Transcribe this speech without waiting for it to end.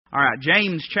All right,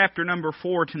 James chapter number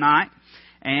 4 tonight.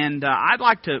 And I'd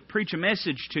like to preach a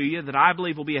message to you that I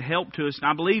believe will be a help to us. And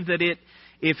I believe that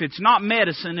if it's not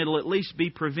medicine, it'll at least be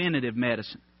preventative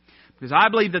medicine. Because I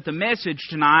believe that the message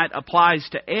tonight applies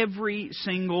to every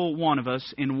single one of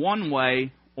us in one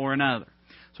way or another.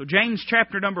 So James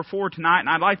chapter number 4 tonight, and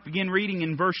I'd like to begin reading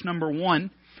in verse number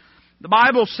 1. The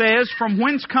Bible says, "From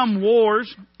whence come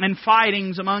wars and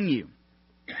fightings among you?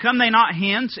 Come they not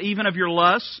hence, even of your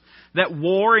lusts, that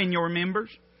war in your members?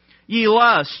 Ye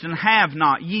lust and have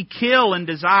not, ye kill and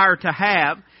desire to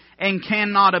have, and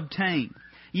cannot obtain.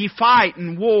 Ye fight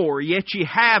and war, yet ye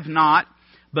have not,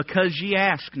 because ye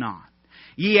ask not.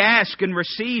 Ye ask and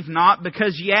receive not,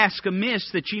 because ye ask amiss,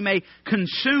 that ye may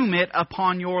consume it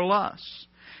upon your lusts.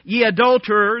 Ye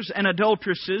adulterers and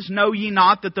adulteresses, know ye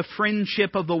not that the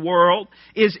friendship of the world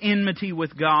is enmity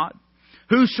with God?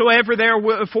 Whosoever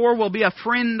therefore will be a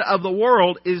friend of the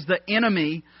world is the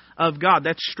enemy of God."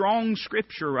 That's strong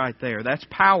Scripture right there. That's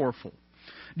powerful.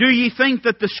 "Do ye think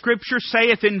that the Scripture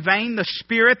saith in vain, the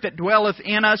Spirit that dwelleth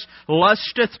in us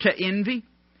lusteth to envy?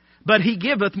 But He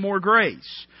giveth more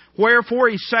grace. Wherefore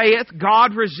He saith,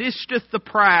 God resisteth the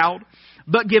proud,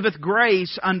 but giveth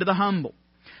grace unto the humble.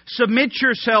 Submit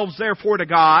yourselves therefore to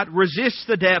God, resist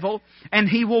the devil, and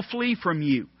he will flee from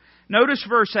you." Notice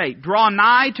verse 8, "Draw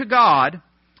nigh to God,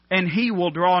 and He will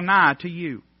draw nigh to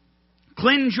you.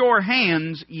 Cleanse your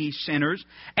hands, ye sinners,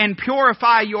 and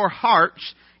purify your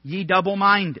hearts, ye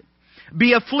double-minded.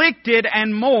 Be afflicted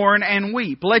and mourn and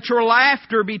weep. Let your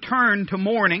laughter be turned to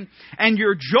mourning, and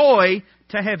your joy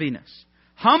to heaviness.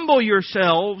 Humble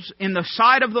yourselves in the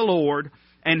sight of the Lord,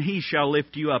 and He shall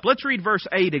lift you up." Let's read verse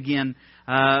 8 again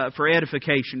for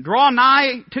edification. "Draw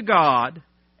nigh to God,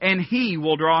 and He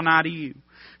will draw nigh to you.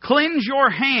 Cleanse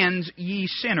your hands, ye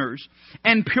sinners,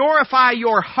 and purify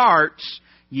your hearts,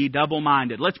 ye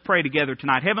double-minded." Let's pray together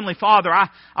tonight. Heavenly Father, I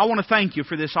want to thank You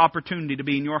for this opportunity to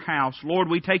be in Your house. Lord,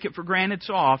 we take it for granted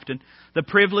so often, the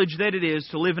privilege that it is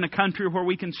to live in a country where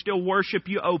we can still worship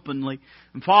You openly.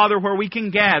 And Father, where we can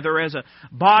gather as a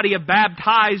body of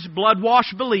baptized,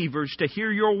 blood-washed believers to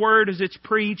hear Your Word as it's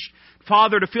preached.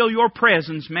 Father, to feel Your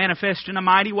presence manifest in a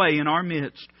mighty way in our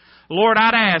midst. Lord,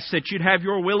 I'd ask that You'd have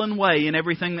Your will and way in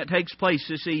everything that takes place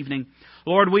this evening.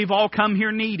 Lord, we've all come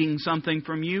here needing something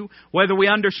from You. Whether we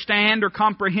understand or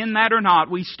comprehend that or not,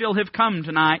 we still have come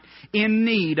tonight in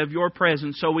need of Your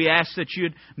presence. So we ask that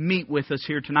You'd meet with us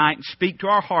here tonight and speak to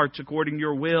our hearts according to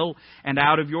Your will and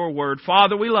out of Your Word.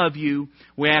 Father, we love You.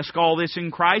 We ask all this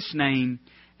in Christ's name.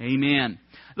 Amen.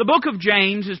 The book of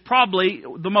James is probably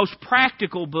the most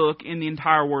practical book in the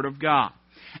entire Word of God.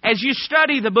 As you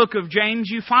study the book of James,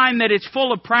 you find that it's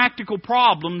full of practical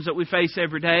problems that we face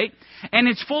every day, and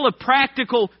it's full of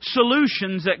practical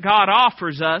solutions that God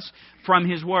offers us from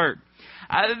His Word.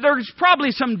 There's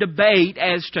probably some debate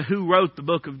as to who wrote the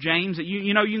book of James.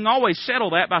 You can always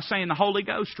settle that by saying the Holy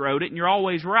Ghost wrote it, and you're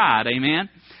always right, amen?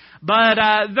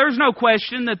 But there's no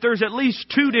question that there's at least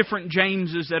two different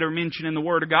Jameses that are mentioned in the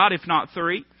Word of God, if not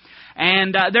three.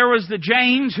 And there was the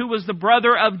James who was the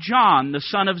brother of John, the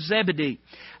son of Zebedee,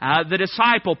 the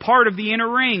disciple, part of the inner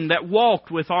ring that walked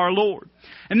with our Lord.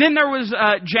 And then there was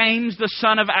James, the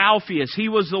son of Alphaeus. He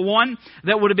was the one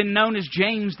that would have been known as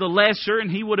James the Lesser,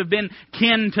 and he would have been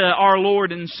kin to our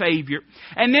Lord and Savior.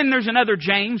 And then there's another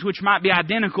James, which might be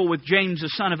identical with James, the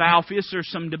son of Alphaeus.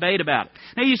 There's some debate about it.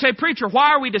 Now you say, "Preacher,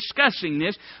 why are we discussing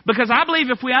this?" Because I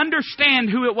believe if we understand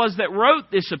who it was that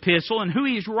wrote this epistle and who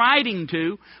he's writing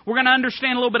to, we're going to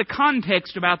understand a little bit of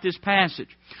context about this passage.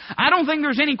 I don't think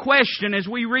there's any question as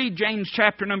we read James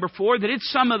chapter number 4 that it's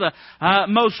some of the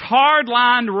most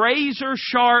hard-lined,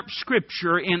 razor-sharp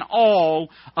Scripture in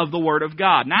all of the Word of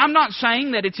God. Now, I'm not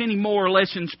saying that it's any more or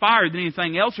less inspired than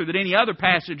anything else or that any other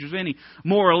passage is any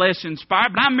more or less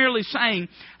inspired, but I'm merely saying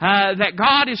that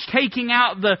God is taking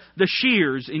out the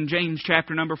shears in James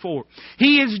chapter number 4.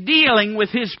 He is dealing with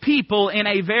His people in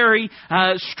a very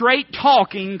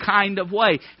straight-talking kind of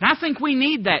way. And I think we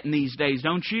need that in these days,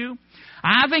 don't you?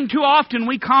 I think too often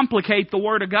we complicate the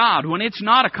Word of God when it's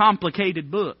not a complicated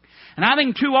book. And I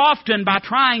think too often by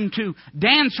trying to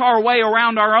dance our way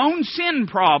around our own sin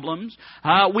problems,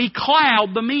 we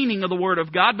cloud the meaning of the Word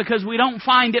of God because we don't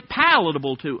find it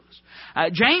palatable to us.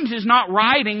 James is not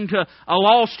writing to a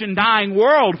lost and dying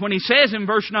world when he says in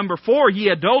verse number 4, "Ye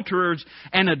adulterers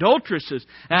and adulteresses."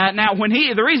 Now,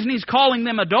 the reason he's calling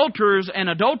them adulterers and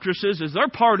adulteresses is they're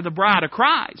part of the bride of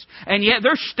Christ. And yet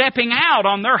they're stepping out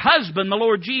on their husband, the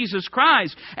Lord Jesus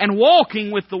Christ, and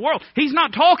walking with the world. He's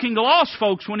not talking to lost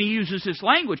folks when he uses this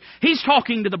language. He's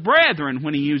talking to the brethren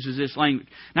when he uses this language.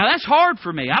 Now, that's hard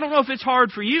for me. I don't know if it's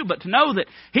hard for you, but to know that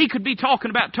he could be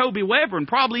talking about Toby Weber, and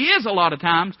probably is a lot of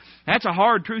times, that's that's a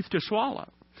hard truth to swallow.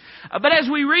 But as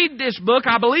we read this book,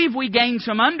 I believe we gain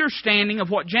some understanding of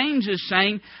what James is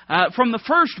saying from the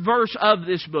first verse of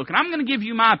this book. And I'm going to give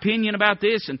you my opinion about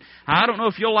this, and I don't know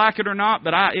if you'll like it or not,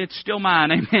 but it's still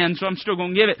mine, amen, so I'm still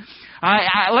going to give it.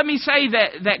 Let me say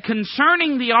that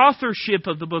concerning the authorship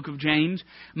of the book of James,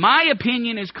 my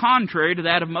opinion is contrary to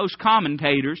that of most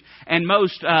commentators and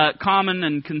most common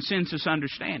and consensus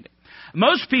understanding.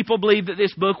 Most people believe that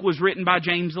this book was written by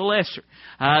James the Lesser,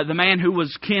 the man who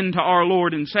was kin to our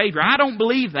Lord and Savior. I don't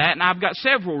believe that, and I've got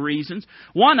several reasons.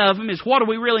 One of them is, what do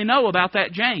we really know about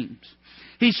that James?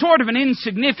 He's sort of an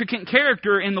insignificant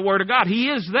character in the Word of God. He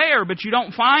is there, but you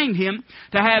don't find him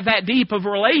to have that deep of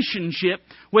a relationship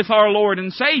with our Lord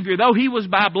and Savior. Though he was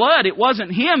by blood, it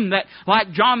wasn't him that,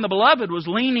 like John the Beloved, was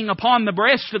leaning upon the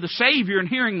breast of the Savior and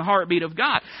hearing the heartbeat of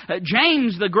God.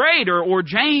 James the Greater, or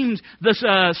James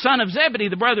the son of Zebedee,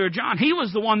 the brother of John, he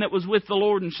was the one that was with the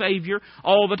Lord and Savior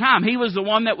all the time. He was the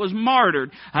one that was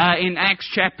martyred in Acts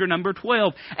chapter number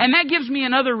 12. And that gives me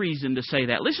another reason to say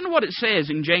that. Listen to what it says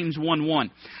in James 1:1.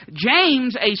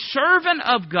 James, a servant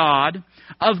of God,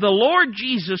 of the Lord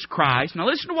Jesus Christ. Now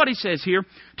listen to what he says here.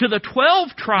 To the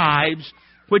 12 tribes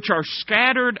which are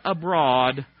scattered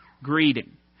abroad,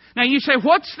 greeting. Now you say,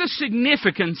 what's the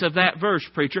significance of that verse,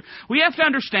 preacher? We have to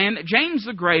understand that James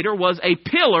the Greater was a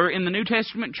pillar in the New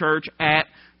Testament church at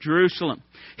Jerusalem.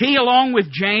 He, along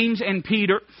with James and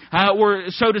Peter, were,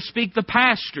 so to speak, the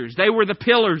pastors. They were the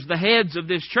pillars, the heads of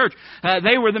this church.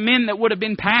 They were the men that would have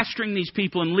been pastoring these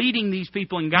people and leading these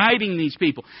people and guiding these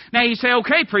people. Now you say,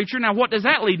 okay, preacher, now what does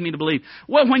that lead me to believe?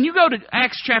 Well, when you go to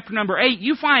Acts chapter number 8,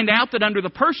 you find out that under the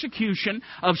persecution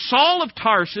of Saul of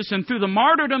Tarsus and through the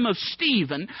martyrdom of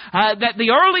Stephen, that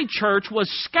the early church was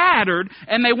scattered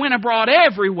and they went abroad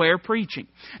everywhere preaching.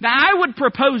 Now I would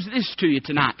propose this to you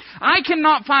tonight. I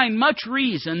cannot find much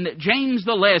reason that James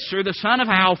the Lesser, the son of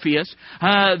Alphaeus,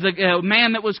 the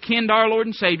man that was kin to our Lord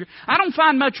and Savior, I don't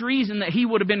find much reason that he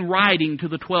would have been writing to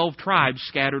the 12 tribes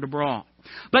scattered abroad.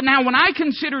 But now when I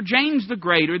consider James the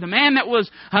Greater, the man that was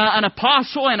an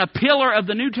apostle and a pillar of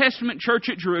the New Testament church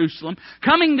at Jerusalem,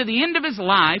 coming to the end of his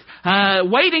life,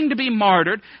 waiting to be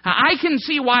martyred, I can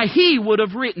see why he would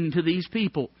have written to these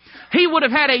people. He would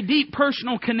have had a deep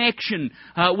personal connection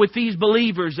with these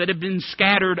believers that have been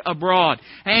scattered abroad.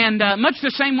 And much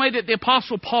the same way that the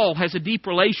Apostle Paul has a deep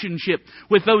relationship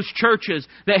with those churches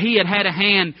that he had had a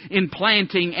hand in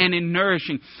planting and in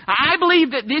nourishing. I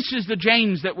believe that this is the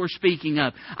James that we're speaking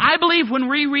of. I believe when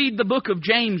we read the book of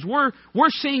James, we're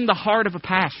seeing the heart of a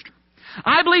pastor.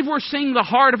 I believe we're seeing the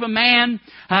heart of a man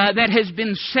that has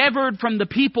been severed from the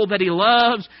people that he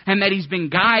loves and that he's been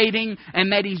guiding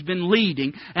and that he's been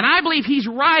leading. And I believe he's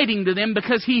writing to them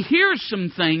because he hears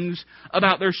some things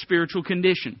about their spiritual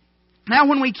condition. Now,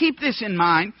 when we keep this in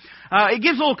mind, it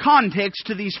gives a little context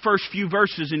to these first few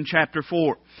verses in chapter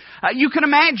 4. You can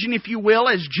imagine, if you will,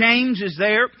 as James is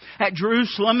there at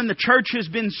Jerusalem and the church has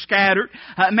been scattered.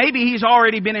 Maybe he's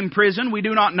already been in prison. We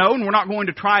do not know, and we're not going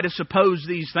to try to suppose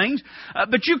these things.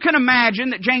 But you can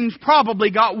imagine that James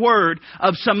probably got word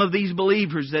of some of these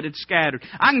believers that had scattered.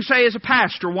 I can say as a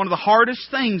pastor, one of the hardest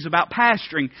things about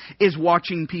pastoring is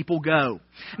watching people go.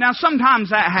 Now, sometimes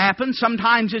that happens.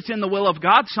 Sometimes it's in the will of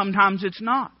God. Sometimes it's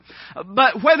not.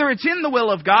 But whether it's in the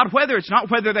will of God, whether it's not,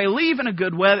 whether they leave in a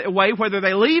good way, whether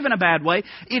they leave in a bad way,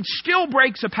 it still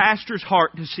breaks a pastor's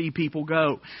heart to see people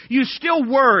go. You still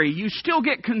worry, you still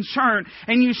get concerned,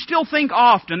 and you still think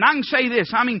often. I can say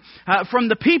this, from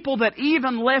the people that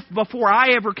even left before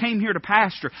I ever came here to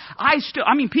pastor,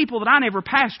 people that I never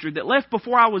pastored that left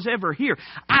before I was ever here,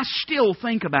 I still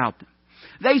think about them.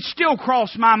 They still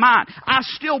cross my mind. I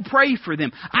still pray for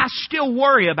them. I still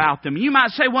worry about them. You might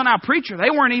say, well, now, preacher,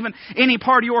 they weren't even any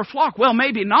part of your flock. Well,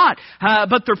 maybe not,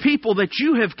 but they're people that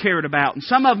you have cared about. And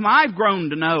some of them I've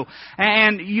grown to know.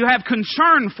 And you have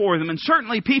concern for them. And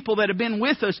certainly people that have been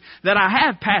with us that I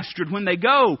have pastored, when they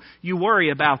go, you worry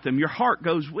about them. Your heart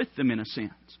goes with them in a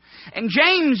sense. And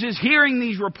James is hearing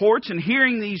these reports and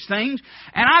hearing these things.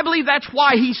 And I believe that's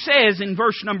why he says in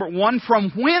verse number 1,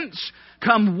 from whence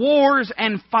come wars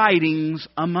and fightings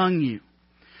among you.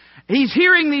 He's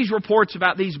hearing these reports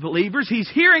about these believers. He's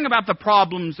hearing about the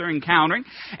problems they're encountering.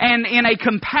 And in a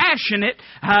compassionate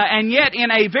and yet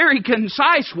in a very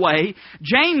concise way,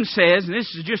 James says, and this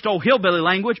is just old hillbilly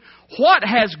language, what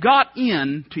has got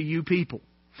into you people?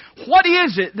 What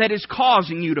is it that is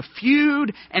causing you to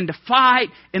feud and to fight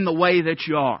in the way that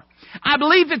you are? I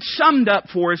believe it's summed up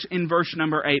for us in verse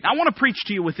number 8. I want to preach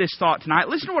to you with this thought tonight.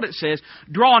 Listen to what it says.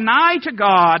 Draw nigh to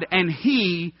God, and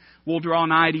He will draw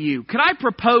nigh to you. Could I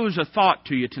propose a thought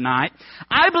to you tonight?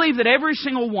 I believe that every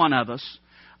single one of us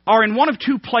are in one of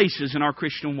two places in our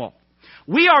Christian walk.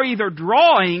 We are either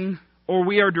drawing or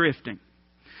we are drifting.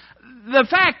 The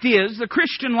fact is, the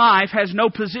Christian life has no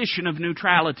position of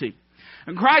neutrality.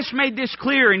 And Christ made this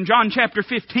clear in John chapter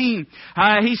 15.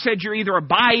 He said you're either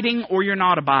abiding or you're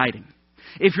not abiding.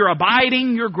 If you're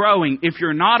abiding, you're growing. If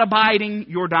you're not abiding,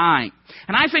 you're dying.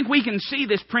 And I think we can see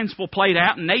this principle played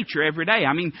out in nature every day.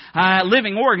 I mean,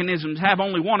 living organisms have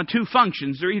only one of two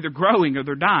functions. They're either growing or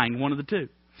they're dying, one of the two.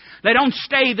 They don't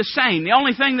stay the same. The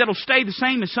only thing that'll stay the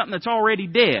same is something that's already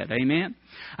dead. Amen?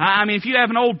 I mean, if you have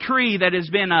an old tree that has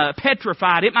been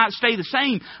petrified, it might stay the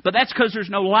same, but that's because there's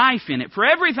no life in it. For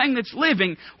everything that's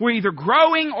living, we're either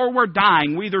growing or we're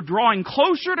dying. We're either drawing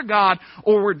closer to God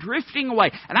or we're drifting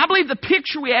away. And I believe the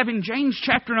picture we have in James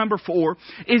chapter number 4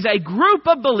 is a group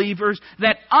of believers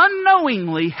that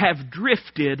unknowingly have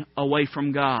drifted away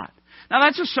from God. Now,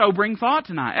 that's a sobering thought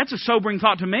tonight. That's a sobering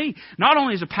thought to me, not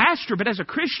only as a pastor, but as a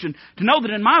Christian, to know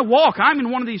that in my walk, I'm in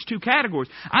one of these two categories.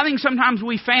 I think sometimes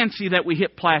we fancy that we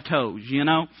hit plateaus, you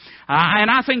know.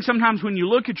 And I think sometimes when you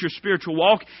look at your spiritual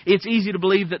walk, it's easy to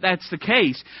believe that that's the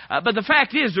case. But the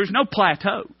fact is, there's no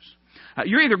plateaus.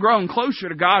 You're either growing closer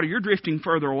to God or you're drifting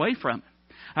further away from Him.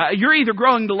 You're either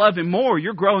growing to love Him more or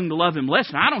you're growing to love Him less.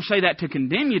 And I don't say that to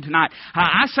condemn you tonight.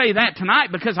 I say that tonight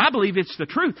because I believe it's the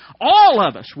truth. All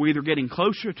of us, we're either getting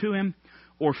closer to Him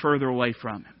or further away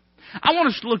from Him. I want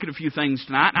us to look at a few things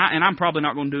tonight, and I'm probably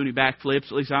not going to do any backflips.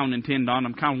 At least I don't intend on.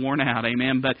 I'm kind of worn out,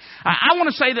 amen. But I want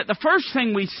to say that the first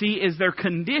thing we see is their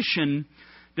condition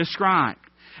described.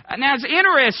 Now, it's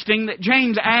interesting that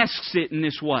James asks it in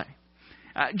this way.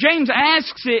 James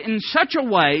asks it in such a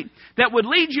way that would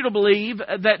lead you to believe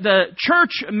that the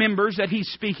church members that he's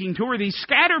speaking to, or these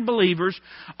scattered believers,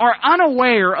 are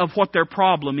unaware of what their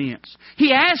problem is.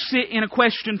 He asks it in a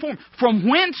question form. From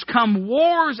whence come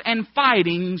wars and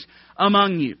fightings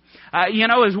among you?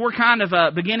 As we're kind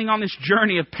of beginning on this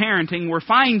journey of parenting, we're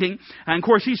finding, and of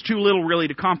course he's too little really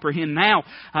to comprehend now,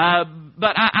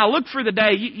 but I look for the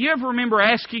day, you ever remember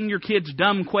asking your kids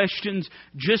dumb questions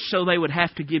just so they would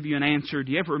have to give you an answer?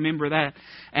 Do you ever remember that?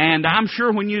 And I'm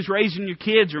sure when you was raising your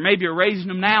kids, or maybe you're raising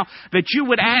them now, that you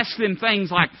would ask them things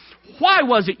like, why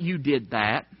was it you did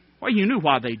that? Well, you knew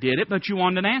why they did it, but you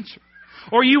wanted an answer.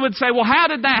 Or you would say, well, how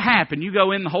did that happen? You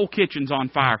go in, the whole kitchen's on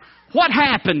fire. What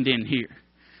happened in here?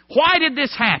 Why did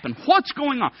this happen? What's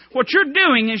going on? What you're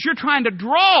doing is you're trying to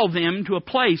draw them to a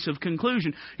place of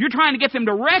conclusion. You're trying to get them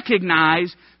to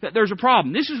recognize that there's a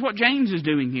problem. This is what James is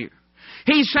doing here.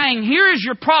 He's saying, here is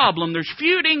your problem. There's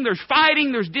feuding, there's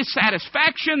fighting, there's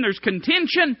dissatisfaction, there's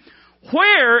contention.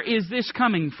 Where is this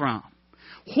coming from?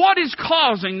 What is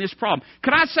causing this problem?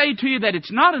 Could I say to you that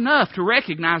it's not enough to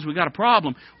recognize we got a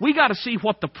problem. We got to see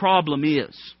what the problem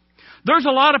is. There's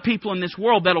a lot of people in this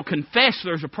world that'll confess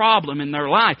there's a problem in their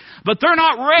life, but they're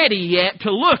not ready yet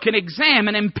to look and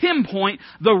examine and pinpoint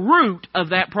the root of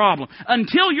that problem.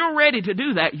 Until you're ready to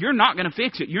do that, you're not going to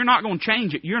fix it. You're not going to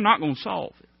change it. You're not going to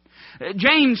solve it.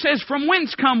 James says, from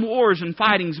whence come wars and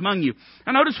fightings among you?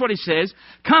 Now notice what he says.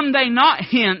 Come they not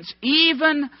hence,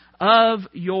 even of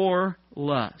your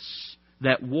lusts,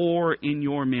 that war in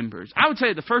your members. I would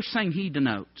say the first thing he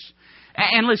denotes,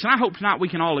 and listen, I hope tonight we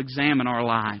can all examine our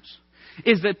lives,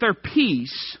 is that their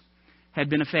peace had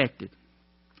been affected.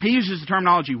 He uses the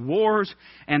terminology wars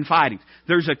and fightings.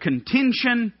 There's a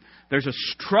contention, there's a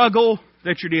struggle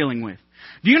that you're dealing with.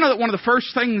 Do you know that one of the first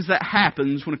things that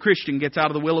happens when a Christian gets out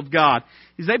of the will of God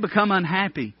is they become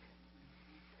unhappy?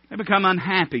 They become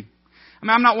unhappy. I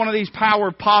mean, I'm not one of these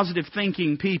power positive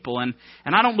thinking people, and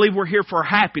I don't believe we're here for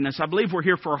happiness. I believe we're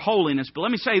here for holiness. But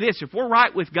let me say this, if we're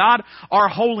right with God, our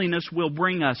holiness will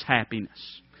bring us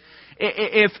happiness.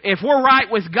 If we're right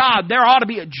with God, there ought to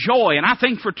be a joy. And I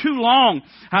think for too long,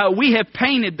 we have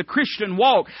painted the Christian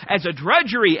walk as a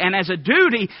drudgery and as a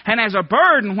duty and as a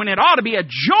burden, when it ought to be a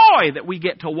joy that we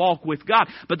get to walk with God.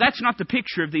 But that's not the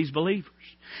picture of these believers.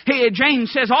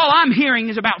 James says, all I'm hearing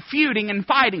is about feuding and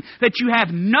fighting, that you have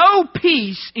no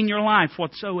peace in your life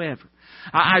whatsoever.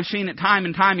 I've seen it time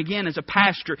and time again as a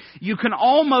pastor. You can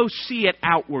almost see it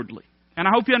outwardly. And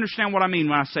I hope you understand what I mean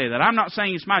when I say that. I'm not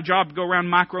saying it's my job to go around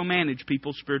and micromanage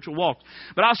people's spiritual walks.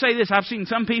 But I'll say this, I've seen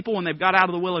some people, when they've got out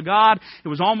of the will of God, it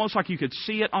was almost like you could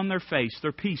see it on their face.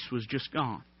 Their peace was just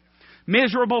gone.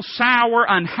 Miserable, sour,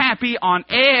 unhappy, on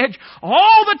edge.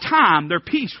 All the time, their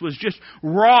peace was just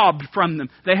robbed from them.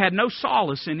 They had no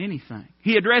solace in anything.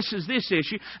 He addresses this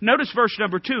issue. Notice verse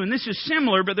number 2, and this is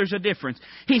similar, but there's a difference.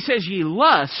 He says, ye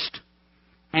lust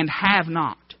and have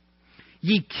not.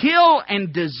 Ye kill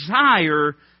and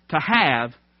desire to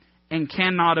have and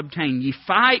cannot obtain. Ye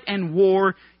fight and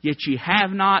war, yet ye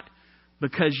have not,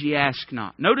 because ye ask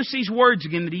not. Notice these words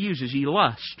again that he uses. Ye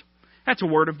lust. That's a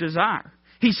word of desire.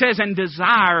 He says, and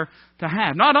desire to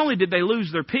have. Not only did they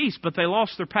lose their peace, but they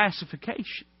lost their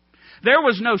pacification. There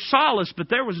was no solace, but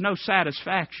there was no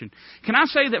satisfaction. Can I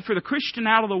say that for the Christian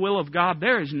out of the will of God,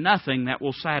 there is nothing that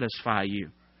will satisfy you.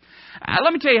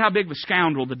 Let me tell you how big of a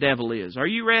scoundrel the devil is. Are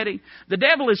you ready? The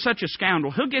devil is such a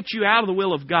scoundrel. He'll get you out of the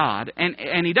will of God,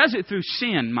 and he does it through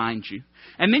sin, mind you.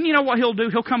 And then you know what he'll do?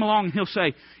 He'll come along and he'll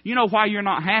say, you know why you're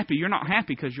not happy? You're not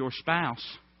happy because your spouse.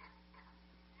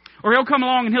 Or he'll come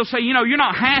along and he'll say, you know, you're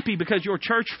not happy because your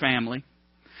church family.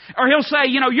 Or he'll say,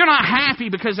 you know, you're not happy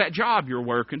because that job you're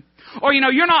working. Or, you know,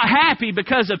 you're not happy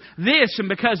because of this and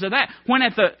because of that. When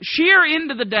at the sheer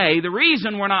end of the day, the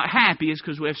reason we're not happy is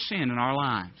because we have sin in our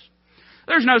lives.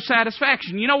 There's no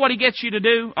satisfaction. You know what he gets you to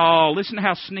do? Oh, listen to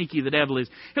how sneaky the devil is.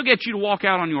 He'll get you to walk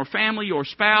out on your family, your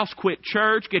spouse, quit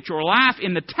church, get your life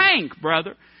in the tank,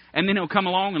 brother. And then he'll come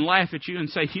along and laugh at you and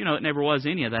say, you know, it never was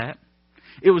any of that.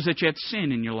 It was that you had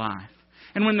sin in your life.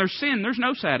 And when there's sin, there's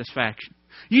no satisfaction.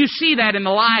 You see that in the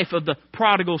life of the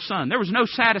prodigal son. There was no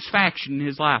satisfaction in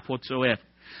his life whatsoever.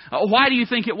 Why do you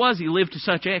think it was he lived to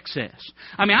such excess?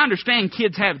 I mean, I understand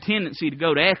kids have a tendency to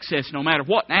go to excess no matter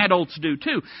what, and adults do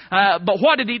too. But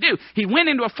what did he do? He went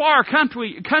into a far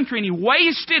country and he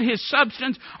wasted his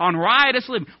substance on riotous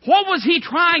living. What was he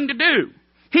trying to do?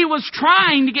 He was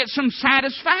trying to get some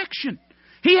satisfaction.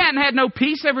 He hadn't had no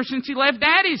peace ever since he left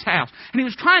Daddy's house. And he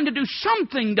was trying to do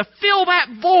something to fill that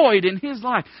void in his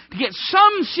life, to get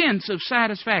some sense of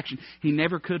satisfaction. He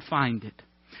never could find it.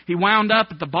 He wound up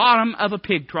at the bottom of a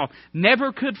pig trough.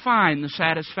 Never could find the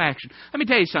satisfaction. Let me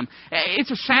tell you something.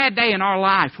 It's a sad day in our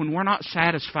life when we're not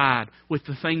satisfied with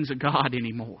the things of God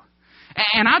anymore.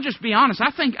 And I'll just be honest,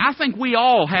 I think we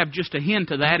all have just a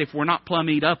hint of that if we're not plumb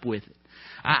eat up with it.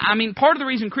 I mean, part of the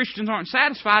reason Christians aren't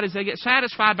satisfied is they get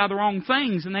satisfied by the wrong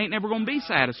things and they ain't never going to be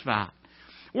satisfied.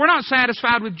 We're not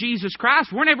satisfied with Jesus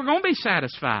Christ. We're never going to be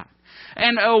satisfied.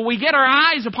 And we get our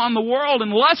eyes upon the world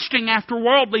and lusting after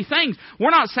worldly things.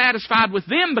 We're not satisfied with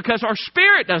them because our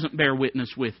spirit doesn't bear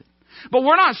witness with it. But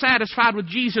we're not satisfied with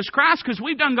Jesus Christ because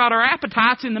we've done got our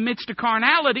appetites in the midst of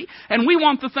carnality and we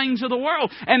want the things of the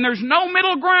world. And there's no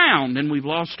middle ground and we've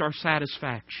lost our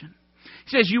satisfaction.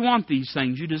 He says, you want these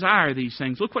things, you desire these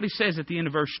things. Look what he says at the end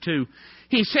of verse 2.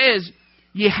 He says,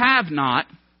 ye have not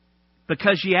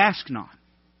because ye ask not.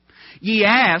 Ye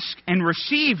ask and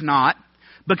receive not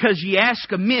because ye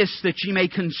ask amiss that ye may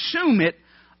consume it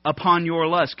upon your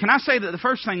lust. Can I say that the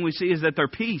first thing we see is that their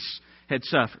peace had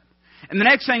suffered. And the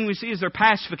next thing we see is their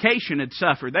pacification had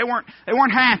suffered. They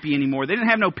weren't happy anymore. They didn't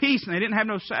have no peace and they didn't have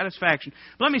no satisfaction.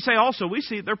 But let me say also, we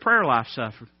see that their prayer life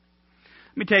suffered.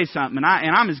 Let me tell you something,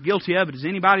 and I'm as guilty of it as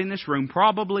anybody in this room,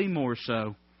 probably more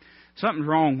so. Something's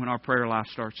wrong when our prayer life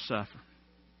starts to suffer.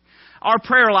 Our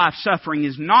prayer life suffering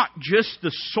is not just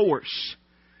the source,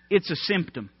 it's a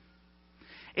symptom.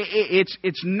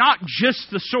 It's not just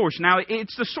the source. Now,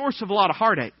 it's the source of a lot of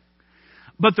heartache.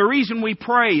 But the reason we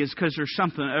pray is because there's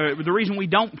something, the reason we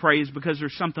don't pray is because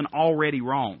there's something already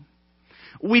wrong.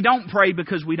 We don't pray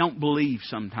because we don't believe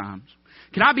sometimes.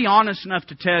 Can I be honest enough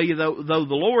to tell you, though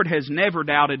the Lord has never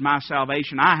doubted my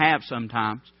salvation, I have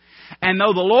sometimes. And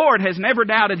though the Lord has never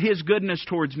doubted His goodness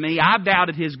towards me, I've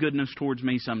doubted His goodness towards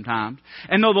me sometimes.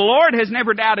 And though the Lord has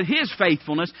never doubted His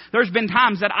faithfulness, there's been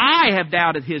times that I have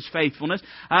doubted His faithfulness.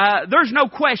 There's no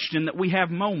question that we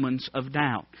have moments of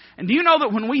doubt. And do you know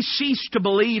that when we cease to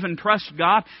believe and trust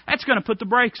God, that's going to put the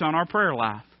brakes on our prayer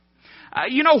life?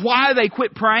 You know why they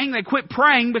quit praying? They quit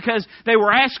praying because they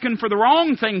were asking for the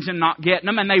wrong things and not getting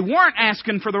them, and they weren't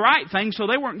asking for the right things, so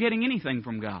they weren't getting anything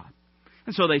from God.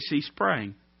 And so they ceased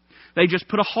praying. They just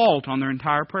put a halt on their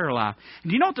entire prayer life. And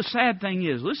do you know what the sad thing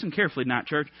is? Listen carefully tonight,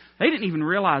 church. They didn't even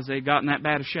realize they had gotten that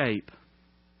bad a shape.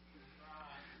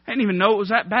 They didn't even know it was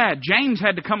that bad. James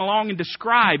had to come along and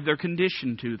describe their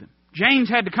condition to them. James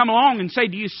had to come along and say,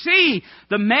 do you see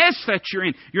the mess that you're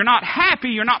in? You're not happy,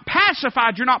 you're not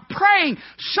pacified, you're not praying.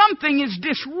 Something is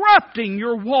disrupting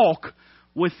your walk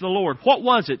with the Lord. What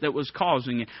was it that was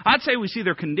causing it? I'd say we see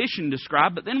their condition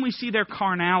described, but then we see their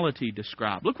carnality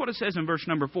described. Look what it says in verse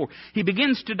number 4. He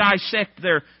begins to dissect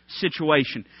their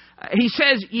situation. He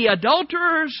says, ye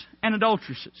adulterers and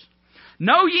adulteresses,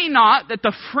 know ye not that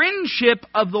the friendship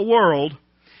of the world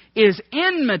is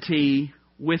enmity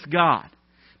with God?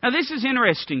 Now, this is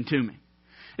interesting to me.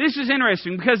 This is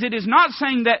interesting because it is not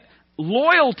saying that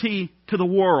loyalty to the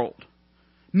world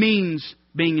means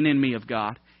being an enemy of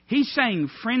God. He's saying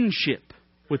friendship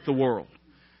with the world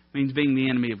means being the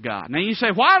enemy of God. Now, you say,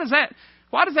 why does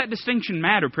that distinction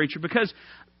matter, preacher? Because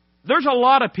there's a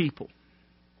lot of people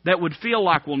that would feel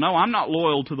like, well, no, I'm not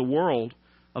loyal to the world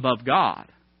above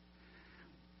God.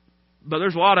 But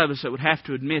there's a lot of us that would have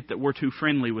to admit that we're too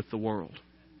friendly with the world.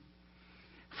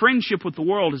 Friendship with the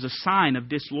world is a sign of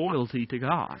disloyalty to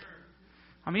God.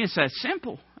 I mean, it's that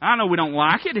simple. I know we don't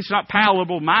like it. It's not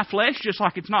palatable to my flesh, just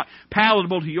like it's not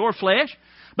palatable to your flesh.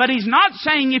 But He's not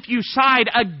saying if you side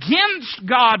against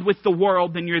God with the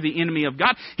world, then you're the enemy of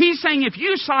God. He's saying if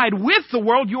you side with the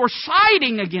world, you're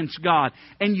siding against God,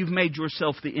 and you've made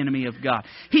yourself the enemy of God.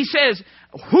 He says,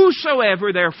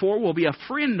 whosoever, therefore, will be a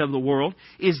friend of the world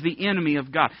is the enemy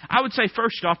of God. I would say,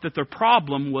 first off, that their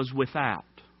problem was without.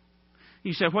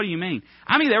 You say, what do you mean?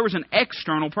 I mean, there was an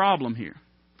external problem here.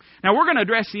 Now, we're going to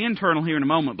address the internal here in a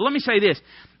moment. But let me say this.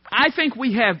 I think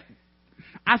we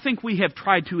have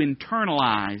tried to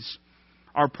internalize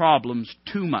our problems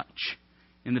too much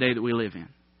in the day that we live in.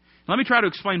 Let me try to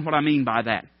explain what I mean by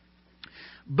that.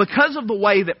 Because of the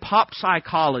way that pop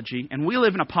psychology, and we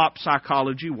live in a pop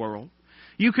psychology world,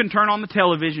 you can turn on the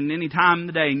television any time of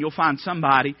the day and you'll find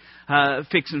somebody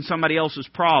fixing somebody else's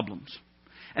problems.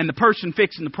 And the person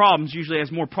fixing the problems usually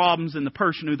has more problems than the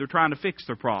person who they're trying to fix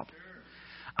their problem.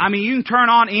 I mean, you can turn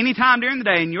on any time during the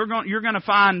day, and you're going to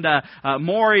find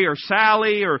Maury or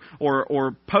Sally or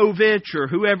Povich or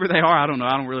whoever they are. I don't know.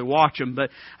 I don't really watch them, but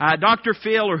Dr.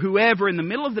 Phil or whoever in the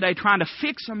middle of the day trying to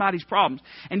fix somebody's problems.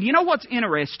 And you know what's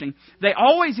interesting? They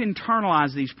always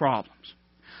internalize these problems.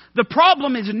 The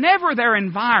problem is never their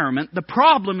environment. The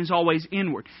problem is always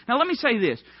inward. Now, let me say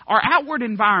this. Our outward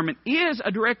environment is a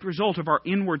direct result of our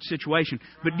inward situation.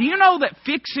 But do you know that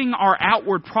fixing our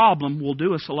outward problem will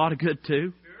do us a lot of good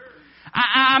too?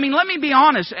 I mean, let me be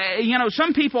honest.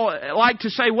 Some people like to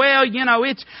say, well,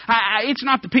 it's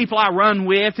not the people I run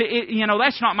with.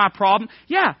 That's not my problem.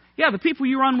 Yeah, the people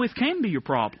you run with can be your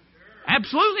problem.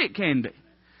 Absolutely it can be.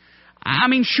 I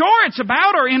mean, sure, it's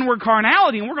about our inward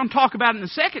carnality, and we're going to talk about it in a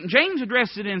second. James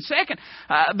addressed it in a second.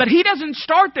 But he doesn't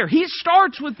start there. He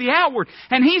starts with the outward.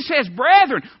 And he says,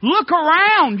 brethren, look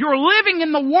around. You're living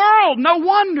in the world. No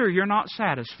wonder you're not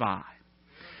satisfied.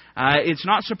 It's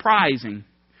not surprising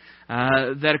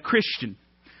that a Christian,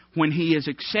 when he is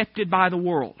accepted by the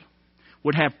world,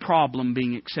 would have problem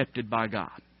being accepted by God.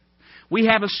 We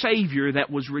have a Savior that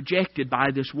was rejected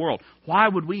by this world. Why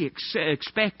would we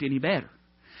expect any better?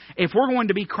 If we're going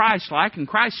to be Christ-like, and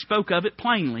Christ spoke of it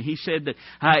plainly. He said that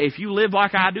if you live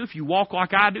like I do, if you walk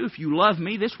like I do, if you love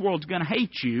me, this world's going to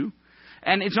hate you.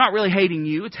 And it's not really hating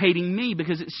you, it's hating me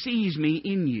because it sees me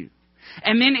in you.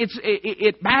 And then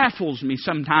it baffles me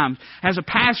sometimes as a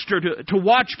pastor to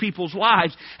watch people's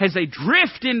lives as they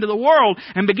drift into the world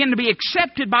and begin to be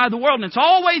accepted by the world. And it's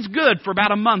always good for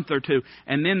about a month or two.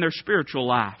 And then their spiritual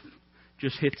life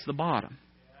just hits the bottom.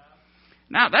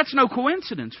 Now, that's no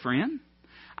coincidence, friend.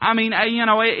 I mean,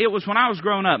 it was when I was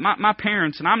growing up. My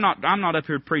parents, and I'm not up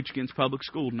here to preach against public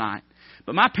school tonight,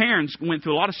 but my parents went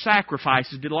through a lot of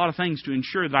sacrifices, did a lot of things to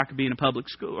ensure that I could be in a public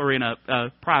school or in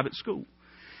a private school.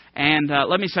 And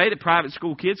let me say that private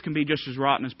school kids can be just as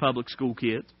rotten as public school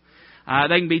kids.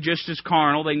 They can be just as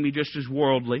carnal. They can be just as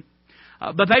worldly.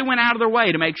 But they went out of their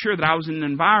way to make sure that I was in an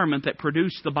environment that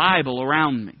produced the Bible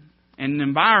around me, and an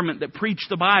environment that preached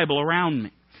the Bible around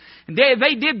me. And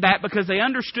they did that because they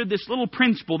understood this little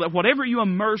principle that whatever you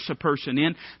immerse a person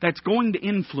in, that's going to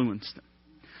influence them.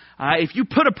 If you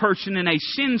put a person in a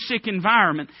sin-sick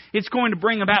environment, it's going to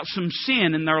bring about some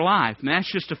sin in their life. And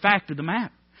that's just a fact of the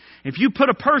matter. If you put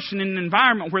a person in an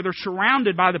environment where they're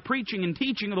surrounded by the preaching and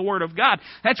teaching of the Word of God,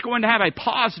 that's going to have a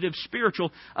positive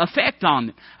spiritual effect on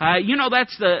them.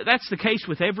 That's the case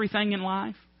with everything in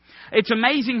life. It's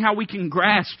amazing how we can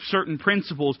grasp certain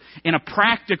principles in a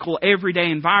practical,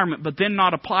 everyday environment, but then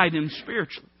not apply them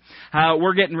spiritually.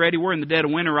 We're getting ready. We're in the dead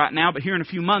of winter right now, but here in a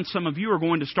few months, some of you are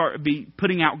going to be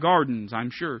putting out gardens, I'm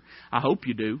sure. I hope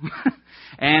you do.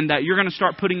 And you're going to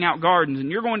start putting out gardens,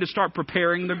 and you're going to start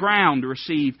preparing the ground to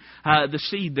receive the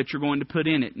seed that you're going to put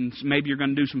in it. And maybe you're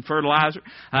going to do some fertilizer.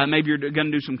 Maybe you're going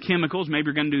to do some chemicals. Maybe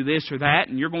you're going to do this or that.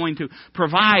 And you're going to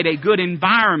provide a good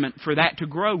environment for that to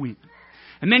grow in.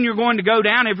 And then you're going to go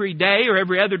down every day or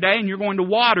every other day and you're going to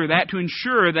water that to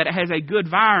ensure that it has a good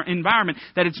environment,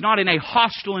 that it's not in a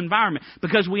hostile environment.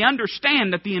 Because we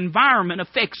understand that the environment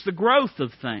affects the growth of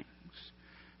things.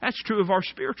 That's true of our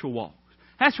spiritual walk.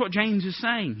 That's what James is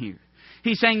saying here.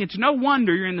 He's saying it's no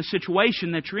wonder you're in the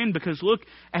situation that you're in because look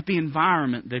at the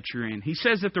environment that you're in. He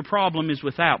says that their problem is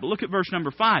without. But look at verse number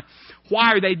 5.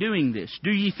 Why are they doing this? Do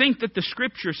ye think that the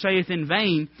Scripture saith in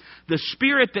vain, the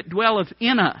Spirit that dwelleth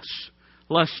in us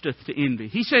lusteth to envy?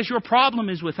 He says your problem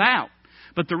is without.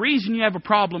 But the reason you have a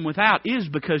problem without is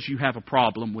because you have a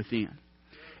problem within.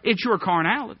 It's your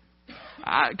carnality.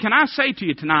 Can I say to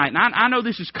you tonight, and I know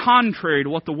this is contrary to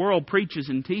what the world preaches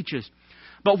and teaches,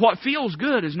 but what feels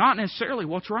good is not necessarily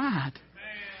what's right.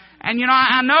 And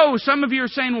I know some of you are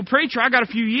saying, well, preacher, I got a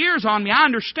few years on me. I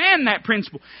understand that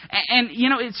principle. And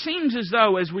it seems as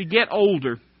though as we get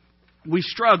older, we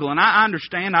struggle. And I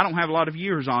understand I don't have a lot of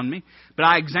years on me, but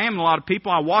I examine a lot of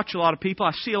people. I watch a lot of people.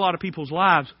 I see a lot of people's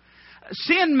lives.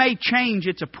 Sin may change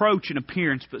its approach and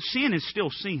appearance, but sin is still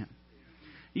sin.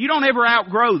 You don't ever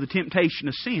outgrow the temptation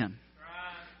of sin.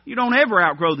 You don't ever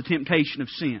outgrow the temptation of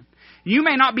sin. You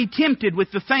may not be tempted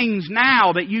with the things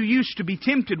now that you used to be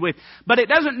tempted with, but it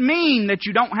doesn't mean that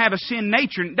you don't have a sin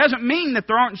nature. It doesn't mean that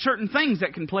there aren't certain things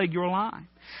that can plague your life.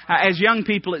 As young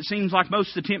people, it seems like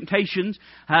most of the temptations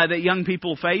that young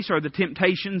people face are the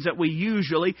temptations that we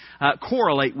usually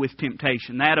correlate with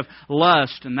temptation. That of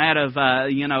lust and that of,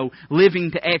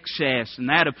 living to excess and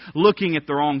that of looking at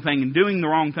the wrong thing and doing the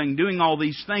wrong thing, doing all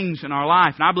these things in our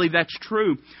life. And I believe that's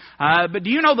true. But do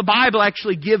you know the Bible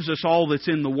actually gives us all that's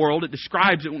in the world? It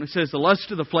describes it when it says the lust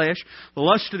of the flesh, the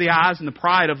lust of the eyes, and the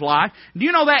pride of life. Do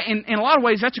you know that in a lot of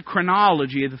ways that's a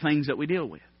chronology of the things that we deal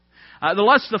with? The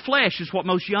lust of the flesh is what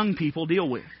most young people deal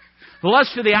with. The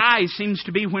lust of the eyes seems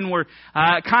to be when we're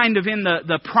kind of in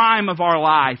the prime of our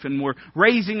life and we're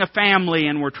raising a family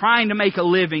and we're trying to make a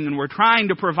living and we're trying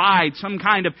to provide some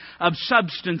kind of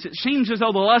substance. It seems as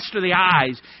though the lust of the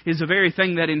eyes is the very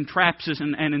thing that entraps us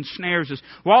and ensnares us.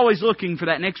 We're always looking for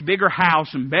that next bigger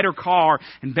house and better car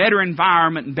and better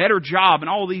environment and better job and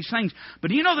all these things.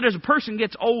 But do you know that as a person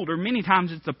gets older, many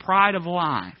times it's the pride of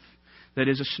life that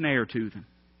is a snare to them.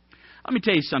 Let me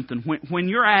tell you something. When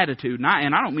your attitude,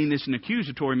 and I don't mean this in an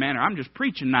accusatory manner, I'm just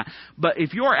preaching that, but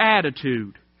if your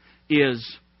attitude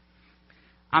is,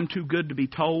 I'm too good to be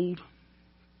told,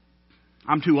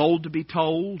 I'm too old to be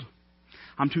told,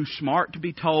 I'm too smart to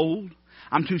be told,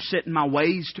 I'm too set in my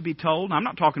ways to be told. I'm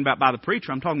not talking about by the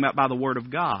preacher, I'm talking about by the Word of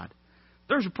God.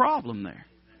 There's a problem there.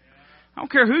 I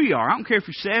don't care who you are. I don't care if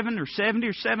you're 7 or 70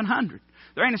 or 700.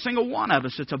 There ain't a single one of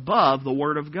us that's above the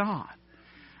Word of God.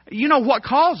 You know what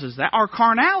causes that? Our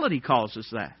carnality causes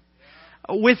that.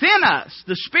 Within us,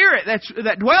 the spirit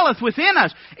that dwelleth within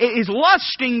us is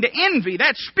lusting to envy.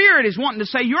 That spirit is wanting to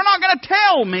say, you're not going to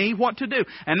tell me what to do.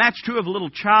 And that's true of a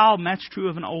little child, and that's true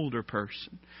of an older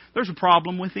person. There's a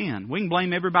problem within. We can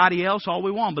blame everybody else all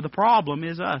we want, but the problem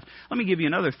is us. Let me give you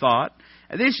another thought.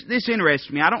 This interests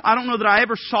me. I don't know that I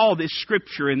ever saw this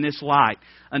scripture in this light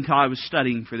until I was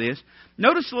studying for this.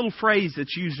 Notice the little phrase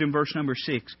that's used in verse number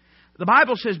 6. The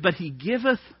Bible says, but He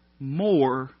giveth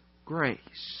more grace.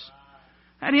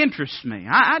 That interests me.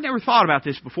 I never thought about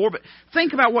this before, but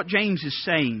think about what James is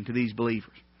saying to these believers.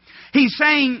 He's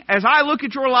saying, as I look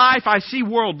at your life, I see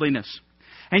worldliness.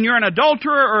 And you're an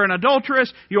adulterer or an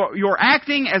adulteress, you're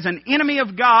acting as an enemy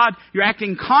of God, you're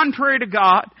acting contrary to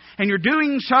God, and you're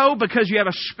doing so because you have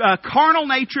a carnal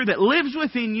nature that lives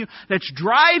within you, that's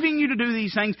driving you to do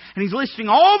these things, and He's listing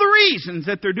all the reasons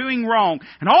that they're doing wrong,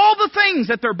 and all the things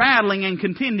that they're battling and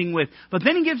contending with. But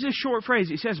then He gives this short phrase,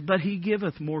 He says, but He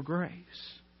giveth more grace.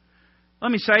 Let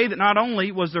me say that not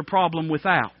only was their problem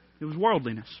without, it was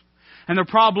worldliness, and their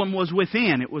problem was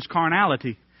within, it was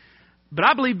carnality. But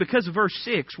I believe because of verse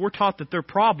 6, we're taught that their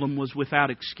problem was without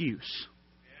excuse.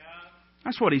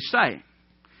 That's what He's saying.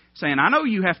 Saying, I know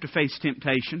you have to face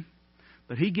temptation,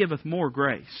 but He giveth more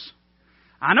grace.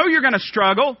 I know you're going to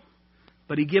struggle,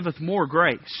 but He giveth more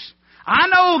grace. I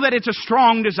know that it's a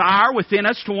strong desire within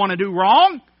us to want to do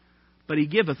wrong, but He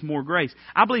giveth more grace.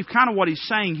 I believe kind of what He's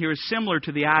saying here is similar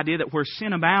to the idea that where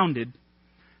sin abounded,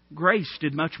 grace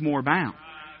did much more abound.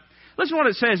 Listen to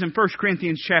what it says in 1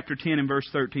 Corinthians chapter 10 and verse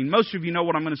 13. Most of you know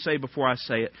what I'm going to say before I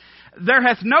say it. There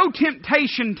hath no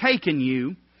temptation taken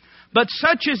you, but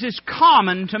such as is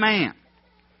common to man.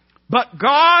 But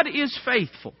God is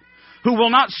faithful, who will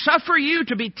not suffer you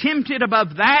to be tempted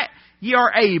above that ye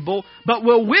are able, but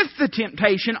will with the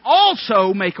temptation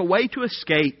also make a way to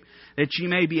escape, that ye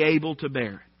may be able to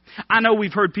bear it. I know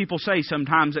we've heard people say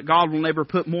sometimes that God will never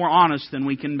put more on us than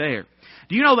we can bear.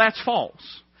 Do you know that's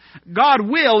false? God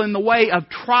will, in the way of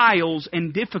trials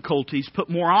and difficulties, put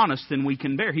more on us than we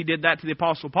can bear. He did that to the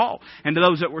Apostle Paul and to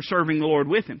those that were serving the Lord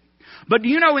with him. But do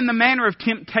you know in the manner of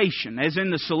temptation, as in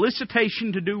the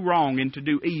solicitation to do wrong and to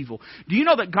do evil, do you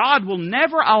know that God will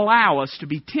never allow us to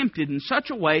be tempted in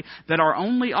such a way that our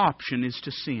only option is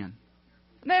to sin?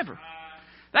 Never.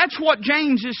 That's what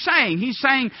James is saying. He's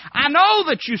saying, I know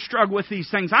that you struggle with these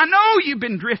things. I know you've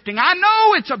been drifting. I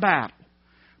know it's a battle.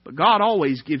 But God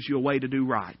always gives you a way to do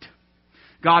right.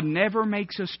 God never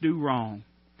makes us do wrong.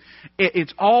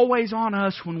 It's always on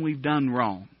us when we've done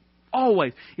wrong.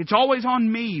 Always. It's always on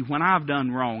me when I've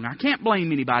done wrong. I can't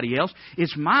blame anybody else.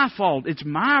 It's my fault. It's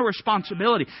my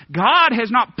responsibility. God has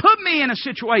not put me in a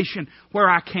situation where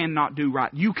I cannot do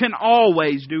right. You can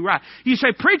always do right. You say,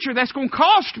 preacher, that's going to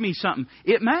cost me something.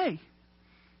 It may.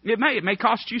 It may. It may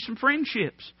cost you some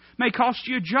friendships. It may cost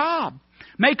you a job.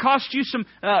 It may cost you some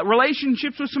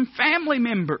relationships with some family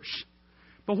members.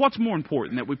 But what's more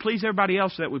important, that we please everybody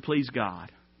else or that we please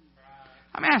God?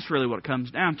 I mean, that's really what it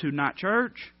comes down to tonight,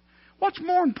 church. What's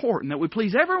more important, that we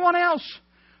please everyone else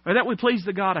or that we please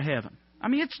the God of heaven? I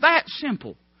mean, it's that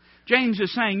simple. James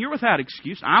is saying, you're without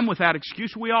excuse. I'm without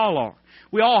excuse. We all are.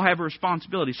 We all have a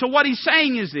responsibility. So what he's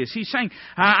saying is this. He's saying,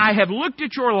 I have looked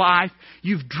at your life.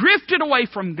 You've drifted away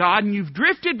from God, and you've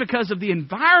drifted because of the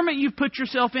environment you've put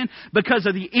yourself in, because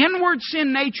of the inward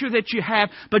sin nature that you have,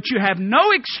 but you have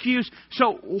no excuse.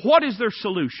 So what is their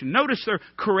solution? Notice their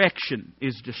correction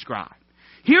is described.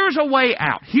 Here's a way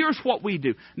out. Here's what we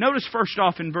do. Notice first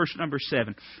off in verse number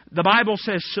 7. The Bible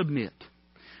says submit.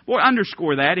 Boy,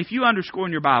 underscore that. If you underscore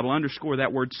in your Bible, underscore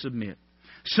that word submit.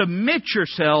 Submit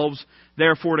yourselves,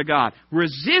 therefore, to God.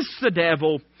 Resist the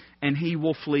devil, and he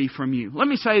will flee from you. Let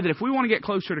me say that if we want to get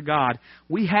closer to God,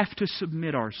 we have to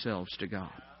submit ourselves to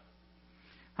God.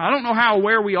 I don't know how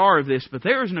aware we are of this, but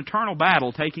there is an eternal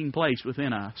battle taking place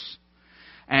within us.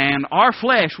 And our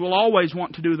flesh will always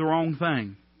want to do the wrong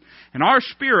thing. And our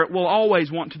spirit will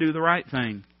always want to do the right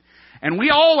thing. And we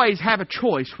always have a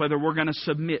choice whether we're going to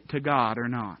submit to God or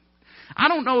not. I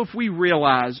don't know if we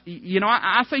realize,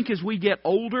 I think as we get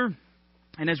older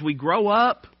and as we grow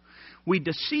up, we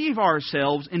deceive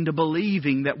ourselves into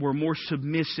believing that we're more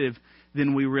submissive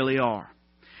than we really are.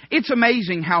 It's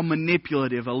amazing how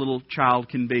manipulative a little child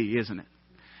can be, isn't it?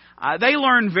 They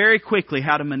learn very quickly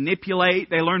how to manipulate.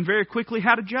 They learn very quickly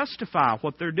how to justify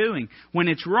what they're doing. When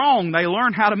it's wrong, they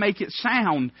learn how to make it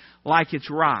sound like it's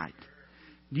right.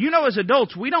 Do you know, as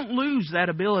adults, we don't lose that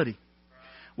ability.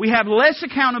 We have less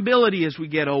accountability as we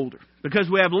get older because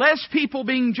we have less people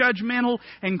being judgmental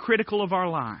and critical of our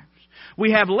lives.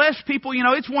 We have less people,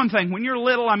 it's one thing. When you're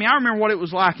little, I remember what it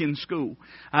was like in school.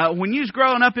 When you was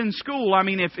growing up in school,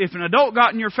 if an adult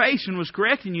got in your face and was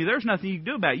correcting you, there's nothing you can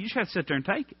do about it. You just have to sit there and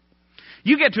take it.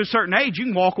 You get to a certain age, you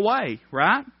can walk away,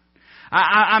 right?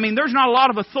 There's not a lot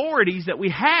of authorities that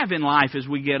we have in life as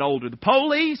we get older. The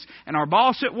police and our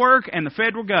boss at work and the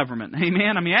federal government.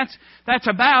 Amen? That's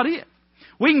about it.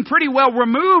 We can pretty well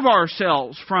remove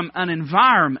ourselves from an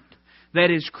environment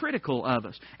that is critical of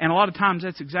us. And a lot of times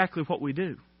that's exactly what we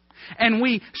do. And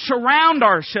we surround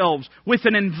ourselves with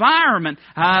an environment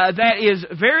that is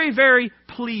very, very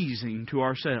pleasing to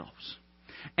ourselves.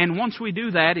 And once we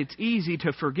do that, it's easy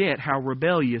to forget how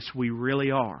rebellious we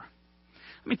really are.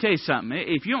 Let me tell you something.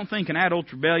 If you don't think an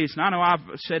adult's rebellious, and I know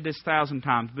I've said this 1,000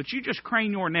 times, but you just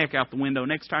crane your neck out the window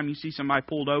next time you see somebody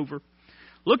pulled over.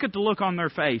 Look at the look on their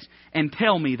face and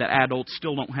tell me that adults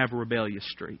still don't have a rebellious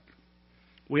streak.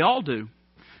 We all do.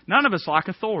 None of us like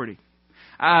authority.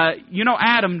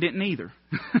 Adam didn't either.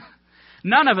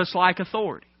 None of us like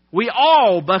authority. We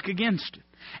all buck against it.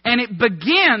 And it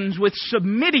begins with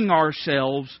submitting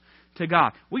ourselves to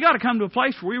God. We got to come to a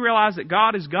place where we realize that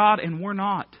God is God and we're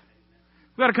not.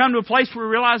 We've got to come to a place where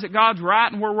we realize that God's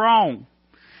right and we're wrong.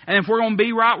 And if we're going to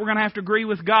be right, we're going to have to agree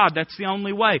with God. That's the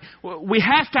only way. We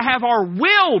have to have our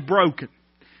will broken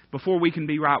before we can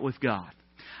be right with God.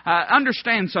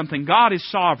 Understand something. God is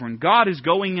sovereign. God is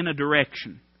going in a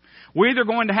direction. We're either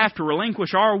going to have to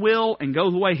relinquish our will and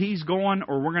go the way He's going,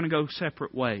 or we're going to go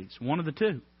separate ways. One of the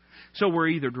two. So we're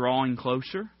either drawing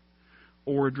closer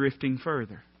or drifting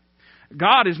further.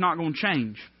 God is not going to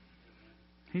change.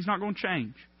 He's not going to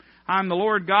change. I am the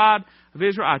Lord God of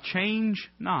Israel. I change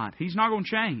not. He's not going to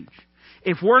change.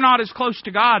 If we're not as close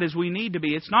to God as we need to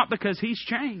be, it's not because He's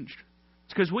changed.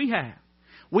 It's because we have.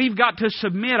 We've got to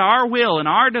submit our will and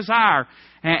our desire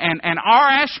and our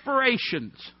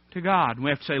aspirations to God. We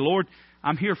have to say, Lord,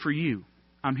 I'm here for You.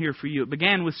 I'm here for You. It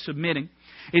began with submitting.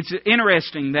 It's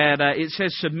interesting that it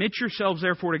says, submit yourselves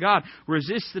therefore to God.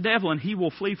 Resist the devil and he will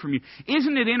flee from you.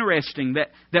 Isn't it interesting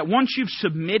that once you've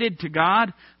submitted to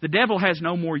God, the devil has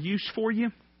no more use for you?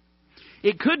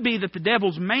 It could be that the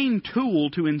devil's main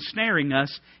tool to ensnaring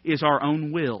us is our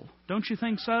own will. Don't you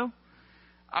think so?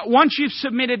 Once you've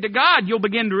submitted to God, you'll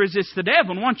begin to resist the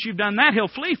devil. And once you've done that, he'll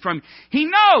flee from you. He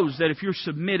knows that if you're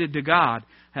submitted to God,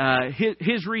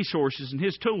 His resources and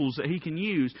His tools that He can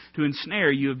use to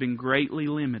ensnare you have been greatly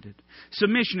limited.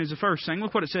 Submission is the first thing.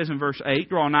 Look what it says in verse 8.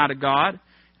 Draw nigh to God,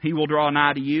 He will draw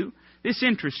nigh to you. This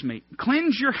interests me.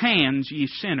 Cleanse your hands, ye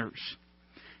sinners.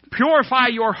 Purify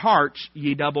your hearts,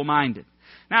 ye double-minded.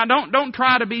 Now, don't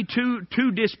try to be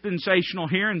too dispensational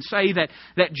here and say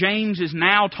that James is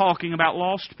now talking about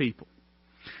lost people.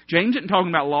 James isn't talking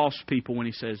about lost people when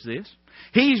he says this.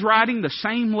 He's writing the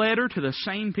same letter to the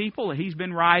same people that he's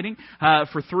been writing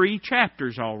for 3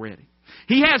 chapters already.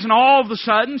 He hasn't all of a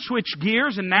sudden switched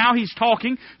gears and now he's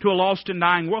talking to a lost and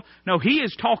dying world. No, he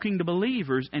is talking to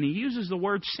believers, and he uses the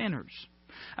word sinners.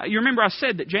 You remember I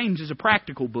said that James is a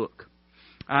practical book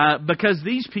because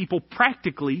these people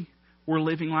practically were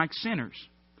living like sinners.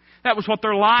 That was what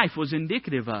their life was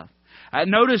indicative of.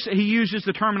 Notice he uses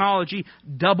the terminology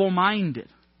double-minded.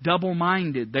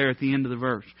 Double-minded there at the end of the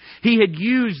verse. He had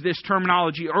used this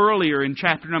terminology earlier in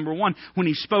chapter number 1 when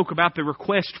he spoke about the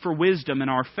request for wisdom in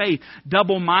our faith.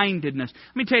 Double-mindedness.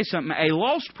 Let me tell you something. A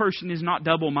lost person is not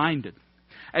double-minded.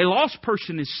 A lost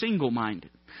person is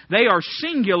single-minded. They are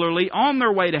singularly on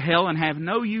their way to hell and have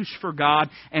no use for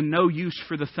God and no use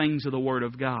for the things of the Word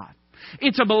of God.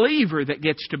 It's a believer that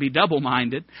gets to be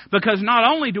double-minded, because not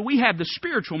only do we have the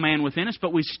spiritual man within us,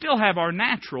 but we still have our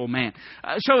natural man.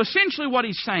 So essentially what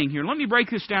he's saying here, let me break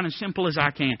this down as simple as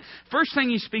I can. First thing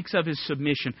he speaks of is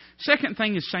submission. Second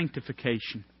thing is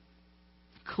sanctification.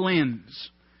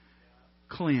 Cleanse.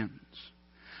 Cleanse.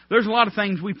 There's a lot of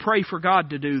things we pray for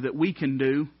God to do that we can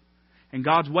do, and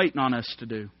God's waiting on us to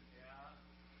do.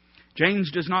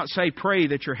 James does not say pray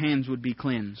that your hands would be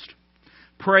cleansed.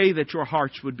 Pray that your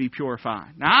hearts would be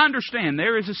purified. Now, I understand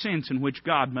there is a sense in which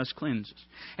God must cleanse us.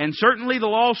 And certainly the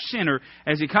lost sinner,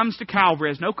 as he comes to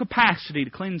Calvary, has no capacity to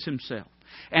cleanse himself.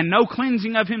 And no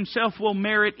cleansing of himself will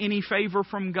merit any favor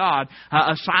from God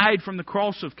aside from the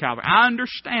cross of Calvary. I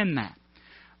understand that.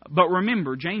 But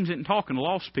remember, James isn't talking to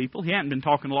lost people. He hasn't been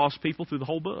talking to lost people through the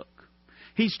whole book.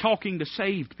 He's talking to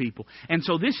saved people. And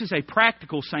so this is a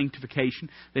practical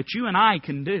sanctification that you and I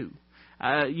can do.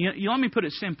 Let me put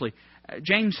it simply.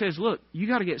 James says, look, you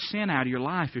got to get sin out of your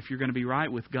life if you're going to be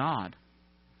right with God.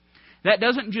 That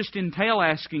doesn't just entail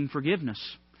asking forgiveness.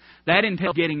 That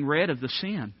entails getting rid of the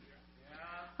sin.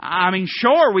 I mean,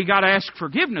 sure, we got to ask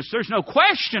forgiveness. There's no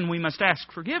question we must ask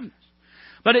forgiveness.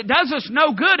 But it does us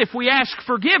no good if we ask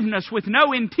forgiveness with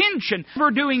no intention of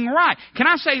never doing right. Can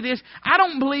I say this? I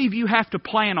don't believe you have to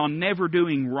plan on never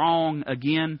doing wrong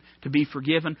again to be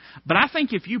forgiven. But I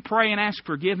think if you pray and ask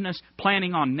forgiveness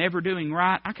planning on never doing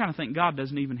right, I kind of think God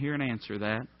doesn't even hear and answer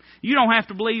that. You don't have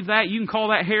to believe that. You can call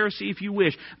that heresy if you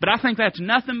wish. But I think that's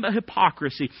nothing but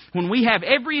hypocrisy when we have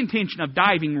every intention of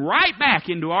diving right back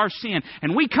into our sin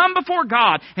and we come before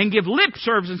God and give lip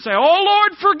service and say, oh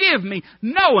Lord, forgive me,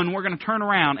 knowing we're going to turn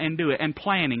around and do it and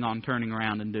planning on turning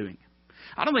around and doing it.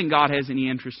 I don't think God has any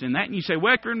interest in that. And you say,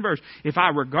 well, in verse, if I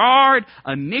regard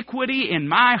iniquity in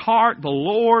my heart, the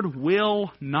Lord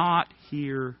will not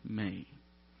hear me.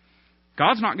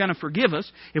 God's not going to forgive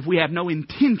us if we have no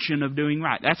intention of doing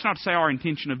right. That's not to say our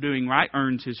intention of doing right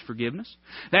earns His forgiveness.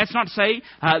 That's not to say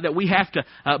that we have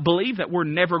to believe that we're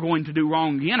never going to do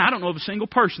wrong again. I don't know of a single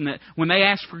person that when they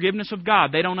ask forgiveness of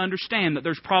God, they don't understand that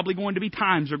there's probably going to be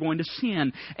times they're going to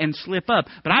sin and slip up.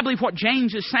 But I believe what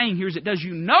James is saying here is it does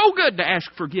you no good to ask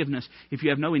forgiveness if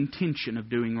you have no intention of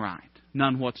doing right.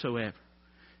 None whatsoever.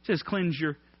 It says cleanse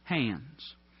your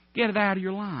hands. Get it out of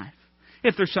your life.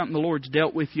 If there's something the Lord's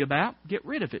dealt with you about, get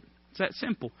rid of it. It's that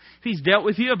simple. If He's dealt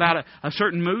with you about a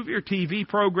certain movie or TV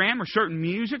program or certain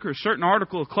music or a certain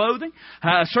article of clothing,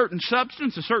 a certain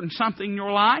substance, a certain something in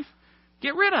your life,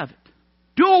 get rid of it.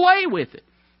 Do away with it.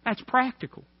 That's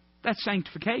practical. That's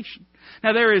sanctification.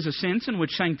 Now, there is a sense in which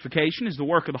sanctification is the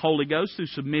work of the Holy Ghost through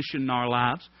submission in our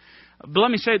lives. But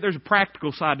let me say there's a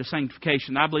practical side to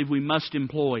sanctification that I believe we must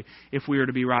employ if we are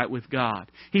to be right with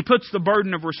God. He puts the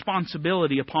burden of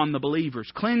responsibility upon the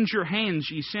believers. Cleanse your hands,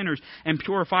 ye sinners, and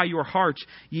purify your hearts,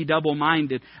 ye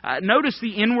double-minded. Notice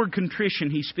the inward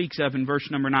contrition he speaks of in verse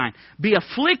number 9. Be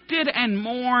afflicted and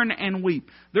mourn and weep.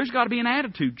 There's got to be an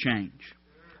attitude change.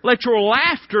 Let your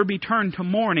laughter be turned to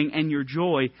mourning and your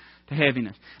joy to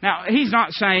heaviness. Now, he's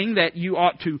not saying that you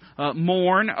ought to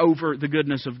mourn over the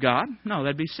goodness of God. No,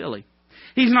 that'd be silly.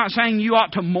 He's not saying you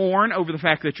ought to mourn over the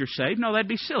fact that you're saved. No, that'd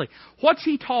be silly. What's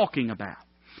he talking about?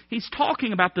 He's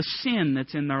talking about the sin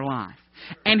that's in their life.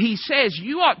 And he says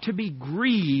you ought to be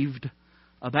grieved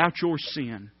about your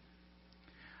sin.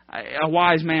 A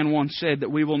wise man once said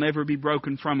that we will never be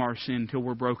broken from our sin till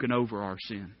we're broken over our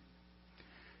sin.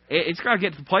 It's got to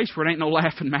get to the place where it ain't no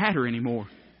laughing matter anymore.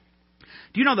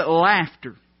 Do you know that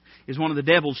laughter is one of the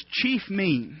devil's chief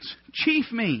means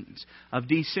of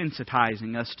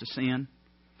desensitizing us to sin?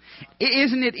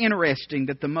 Isn't it interesting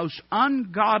that the most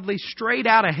ungodly,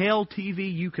 straight-out-of-hell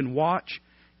TV you can watch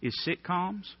is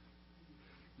sitcoms?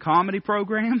 Comedy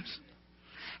programs?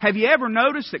 Have you ever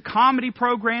noticed that comedy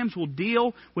programs will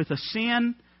deal with a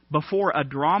sin before a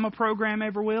drama program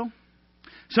ever will.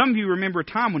 Some of you remember a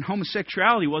time when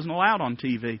homosexuality wasn't allowed on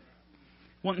TV.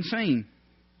 Wasn't seen.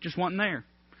 Just wasn't there.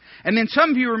 And then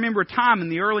some of you remember a time in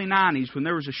the early 90s when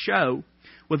there was a show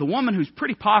with a woman who's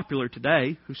pretty popular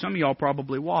today, who some of y'all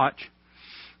probably watch,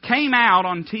 came out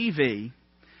on TV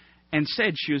and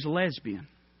said she was a lesbian.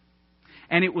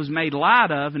 And it was made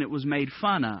light of and it was made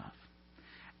fun of.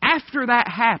 After that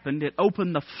happened, it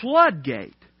opened the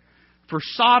floodgate for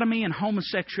sodomy and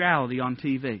homosexuality on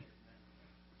TV.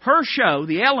 Her show,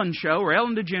 The Ellen Show, or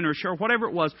Ellen DeGeneres Show, or whatever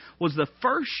it was the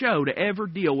first show to ever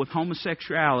deal with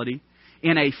homosexuality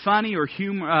in a funny or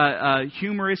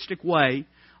humoristic way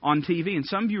on TV. And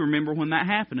some of you remember when that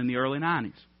happened in the early 90s.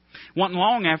 It wasn't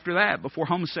long after that before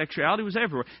homosexuality was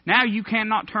everywhere. Now you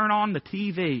cannot turn on the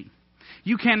TV.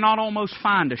 You cannot almost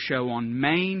find a show on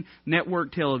main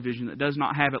network television that does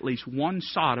not have at least one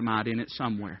sodomite in it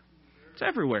somewhere. It's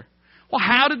everywhere. Well,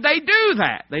 how did they do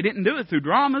that? They didn't do it through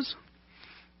dramas.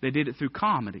 They did it through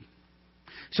comedy.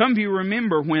 Some of you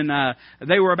remember when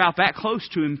they were about that close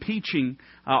to impeaching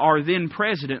our then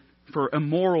president for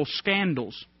immoral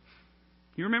scandals.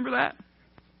 You remember that?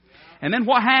 And then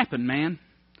what happened, man?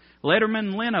 Letterman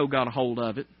and Leno got a hold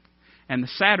of it, and the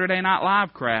Saturday Night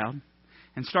Live crowd,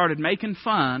 and started making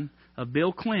fun of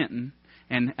Bill Clinton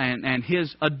and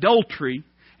his adultery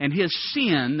and his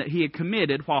sin that he had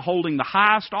committed while holding the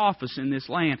highest office in this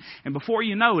land. And before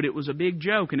you know it, it was a big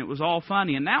joke and it was all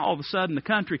funny. And now all of a sudden the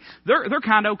country, they're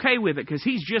kind of okay with it because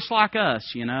he's just like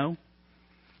us, you know.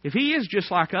 If he is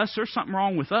just like us, there's something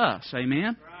wrong with us.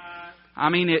 Amen? I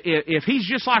mean, if he's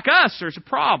just like us, there's a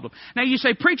problem. Now you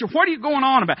say, preacher, what are you going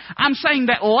on about? I'm saying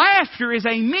that laughter is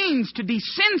a means to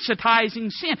desensitizing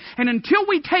sin. And until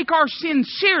we take our sin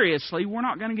seriously, we're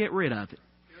not going to get rid of it.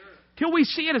 Till we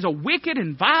see it as a wicked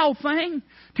and vile thing,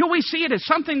 till we see it as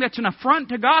something that's an affront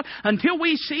to God, until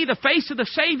we see the face of the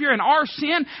Savior and our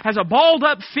sin as a balled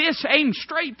up fist aimed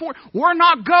straight forward, we're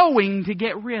not going to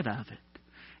get rid of it.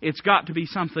 It's got to be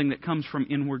something that comes from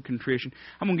inward contrition.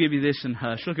 I'm going to give you this in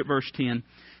hush. Look at verse 10. It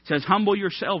says, humble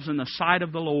yourselves in the sight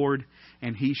of the Lord,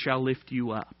 and He shall lift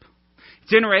you up.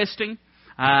 It's interesting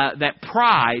that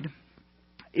pride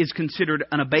is considered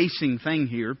an abasing thing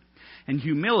here, and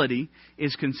humility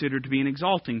is considered to be an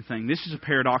exalting thing. This is a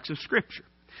paradox of Scripture.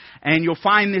 And you'll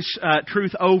find this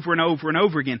truth over and over and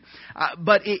over again.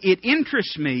 But it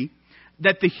interests me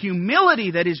that the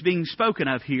humility that is being spoken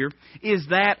of here is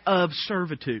that of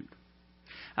servitude.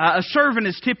 A servant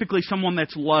is typically someone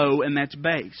that's low and that's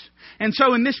base. And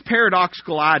so in this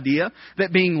paradoxical idea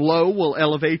that being low will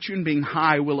elevate you and being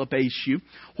high will abase you,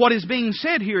 what is being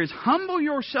said here is humble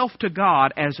yourself to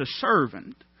God as a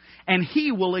servant, and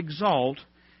He will exalt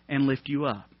and lift you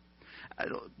up.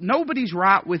 Nobody's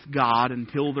right with God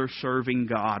until they're serving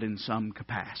God in some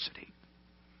capacity.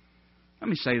 Let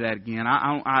me say that again.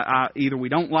 Either we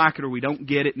don't like it or we don't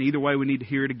get it, and either way we need to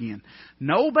hear it again.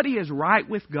 Nobody is right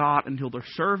with God until they're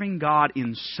serving God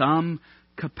in some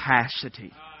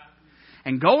capacity.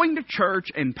 And going to church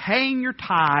and paying your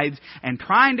tithes and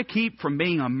trying to keep from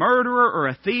being a murderer or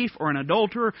a thief or an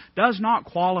adulterer does not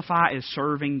qualify as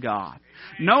serving God.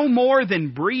 No more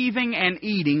than breathing and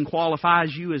eating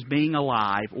qualifies you as being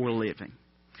alive or living.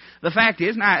 The fact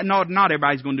is, not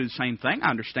everybody's going to do the same thing. I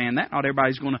understand that. Not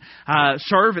everybody's going to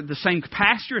serve at the same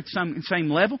capacity, at the same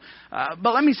level.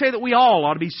 But let me say that we all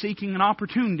ought to be seeking an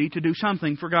opportunity to do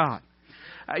something for God.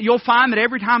 You'll find that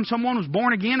every time someone was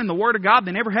born again in the Word of God,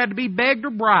 they never had to be begged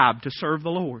or bribed to serve the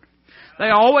Lord. They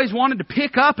always wanted to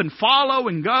pick up and follow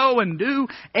and go and do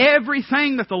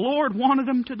everything that the Lord wanted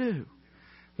them to do.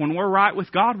 When we're right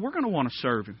with God, we're going to want to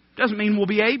serve Him. Doesn't mean we'll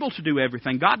be able to do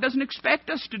everything. God doesn't expect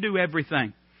us to do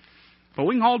everything. But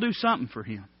we can all do something for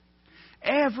Him.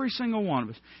 Every single one of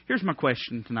us. Here's my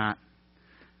question tonight.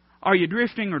 Are you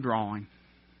drifting or drawing?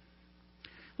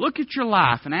 Look at your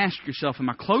life and ask yourself, am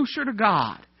I closer to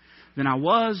God than I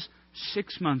was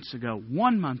 6 months ago,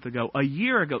 1 month ago, a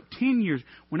year ago, 10 years,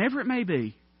 whenever it may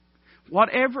be?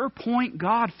 Whatever point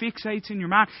God fixates in your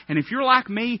mind. And if you're like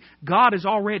me, God has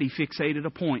already fixated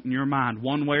a point in your mind,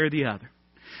 one way or the other.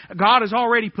 God has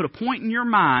already put a point in your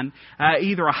mind,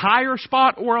 either a higher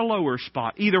spot or a lower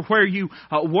spot. Either where you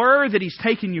were that He's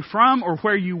taken you from, or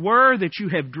where you were that you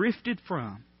have drifted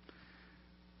from.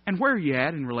 And where are you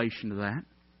at in relation to that?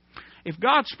 If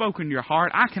God's spoken to your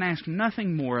heart, I can ask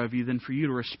nothing more of you than for you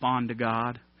to respond to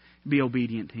God. Be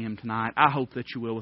obedient to Him tonight. I hope that you will.